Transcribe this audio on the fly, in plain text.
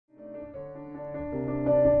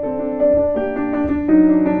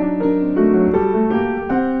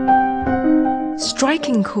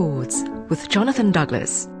Striking Chords with Jonathan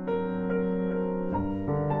Douglas.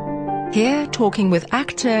 Here talking with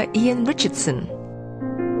actor Ian Richardson.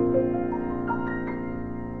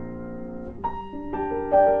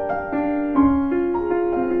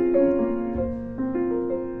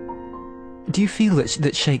 Do you feel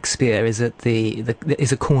that Shakespeare is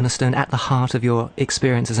is a cornerstone at the heart of your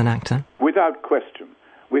experience as an actor? Without question.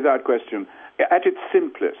 Without question. At its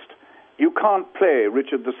simplest, you can't play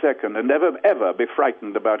Richard II and never ever be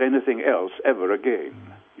frightened about anything else ever again.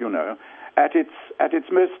 You know, at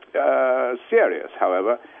its most serious,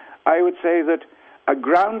 however, I would say that a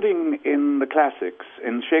grounding in the classics,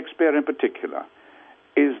 in Shakespeare in particular,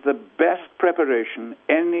 is the best preparation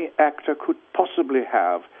any actor could possibly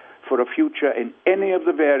have for a future in any of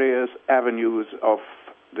the various avenues of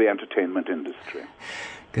the entertainment industry.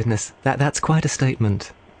 Goodness, that's quite a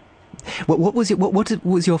statement. What was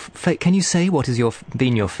your can you say what has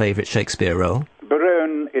been your favourite Shakespeare role?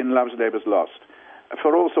 Barone in Love's Labour's Lost.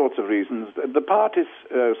 For all sorts of reasons. The part is,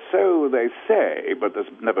 so they say, but there's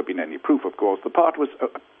never been any proof, of course, the part was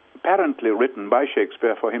apparently written by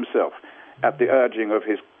Shakespeare for himself at the urging of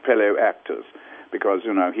his fellow actors, because,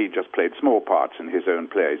 you know, he just played small parts in his own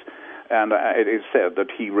plays. And it is said that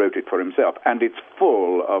he wrote it for himself. And it's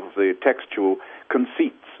full of the textual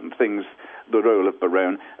conceits and things, the role of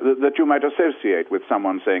Barone, that you might associate with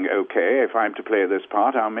someone saying, okay, if I'm to play this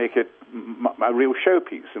part, I'll make it a real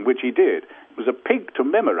showpiece, in which he did. It was a pig to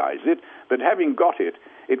memorize it, but having got it,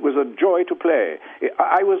 it was a joy to play.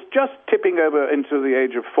 I was just tipping over into the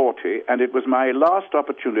age of 40, and it was my last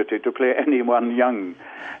opportunity to play anyone young.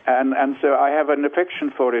 And so I have an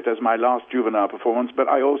affection for it as my last juvenile performance, but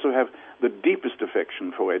I also have the deepest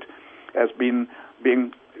affection for it as being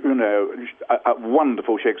you know, a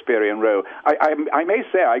wonderful Shakespearean role. I may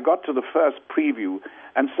say I got to the first preview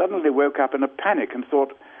and suddenly woke up in a panic and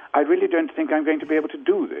thought, I really don't think I'm going to be able to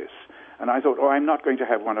do this. And I thought, I'm not going to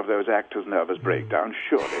have one of those actors' nervous breakdowns,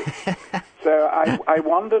 surely. So I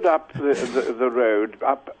wandered up the road,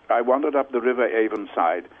 I wandered up the River Avon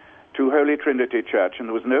side to Holy Trinity Church, and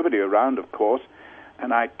there was nobody around, of course,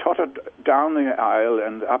 and I tottered down the aisle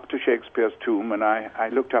and up to Shakespeare's tomb, and I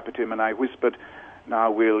looked up at him and I whispered,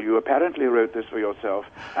 now, Will, you apparently wrote this for yourself,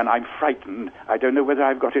 and I'm frightened. I don't know whether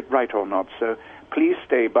I've got it right or not, so please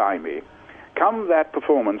stay by me. Come that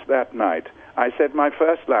performance that night, I said my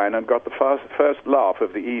first line and got the first laugh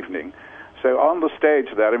of the evening. So on the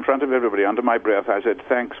stage there, in front of everybody, under my breath, I said,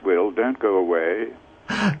 thanks, Will, don't go away.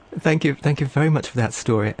 Thank you very much for that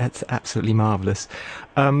story. That's absolutely marvellous.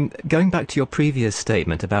 Going back to your previous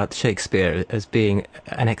statement about Shakespeare as being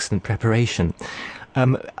an excellent preparation,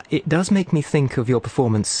 it does make me think of your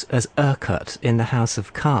performance as Urquhart in The House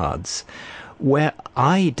of Cards, where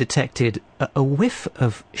I detected a whiff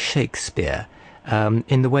of Shakespeare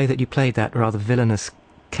in the way that you played that rather villainous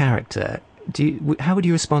character. How would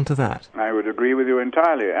you respond to that? I would agree with you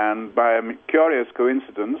entirely, and by a curious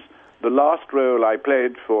coincidence, the last role I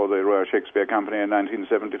played for the Royal Shakespeare Company in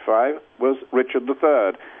 1975 was Richard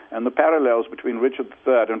III, and the parallels between Richard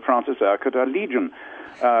III and Francis Urquhart are legion,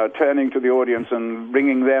 turning to the audience and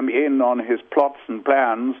bringing them in on his plots and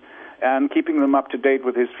plans and keeping them up to date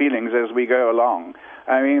with his feelings as we go along.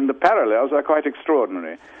 I mean, the parallels are quite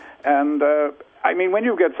extraordinary. And, I mean, when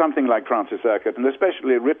you get something like Francis Urquhart, and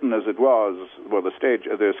especially written as it was, well,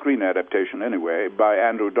 the screen adaptation anyway, by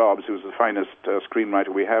Andrew Dobbs, who's the finest screenwriter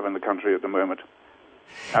we have in the country at the moment.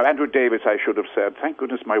 Andrew Davis, I should have said. Thank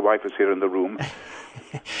goodness my wife is here in the room.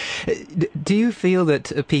 Do you feel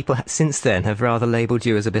that people since then have rather labelled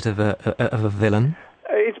you as a bit of a villain?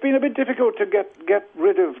 It's been a bit difficult to get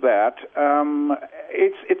rid of that.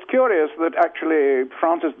 It's curious that actually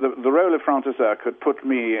the role of Francis Urquhart put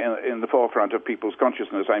me in the forefront of people's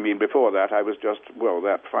consciousness. I mean, before that, I was just, well,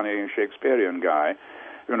 that funny Shakespearean guy,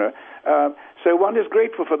 you know. So one is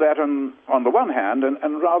grateful for that on the one hand,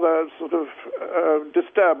 and rather sort of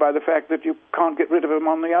disturbed by the fact that you can't get rid of him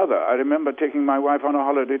on the other. I remember taking my wife on a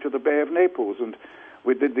holiday to the Bay of Naples, and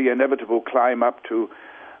we did the inevitable climb up to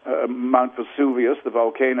Mount Vesuvius, the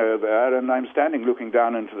volcano there, and I'm standing looking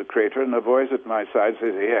down into the crater, and a voice at my side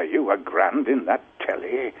says, "Here, you were grand in that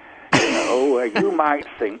telly. You know, you might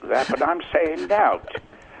think that, but I'm saying doubt."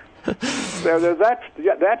 So there's that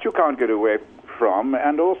you can't get away from,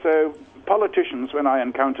 and also politicians, when I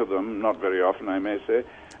encounter them, not very often I may say,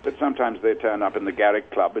 but sometimes they turn up in the Garrick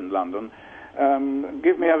Club in London,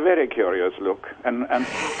 give me a very curious look and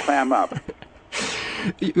clam up.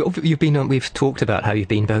 We've talked about how you've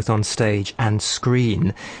been both on stage and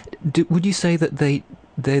screen. Would you say that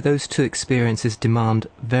those two experiences demand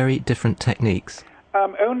very different techniques?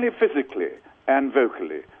 Only physically and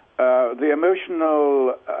vocally. the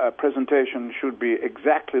emotional presentation should be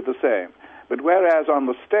exactly the same. But whereas on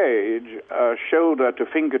the stage, a shoulder to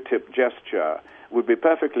fingertip gesture would be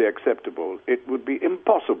perfectly acceptable, it would be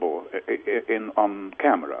impossible on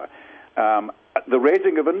camera. The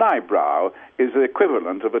raising of an eyebrow is the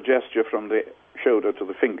equivalent of a gesture from the shoulder to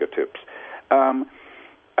the fingertips.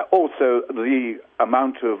 Also, the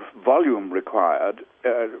amount of volume required,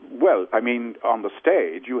 on the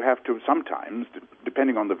stage, you have to sometimes,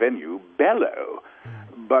 depending on the venue, bellow.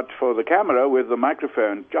 But for the camera, with the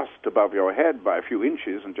microphone just above your head by a few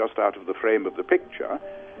inches and just out of the frame of the picture,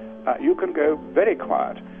 you can go very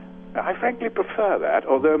quiet. I frankly prefer that,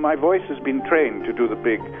 although my voice has been trained to do the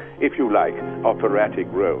big, if you like, operatic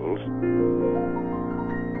roles.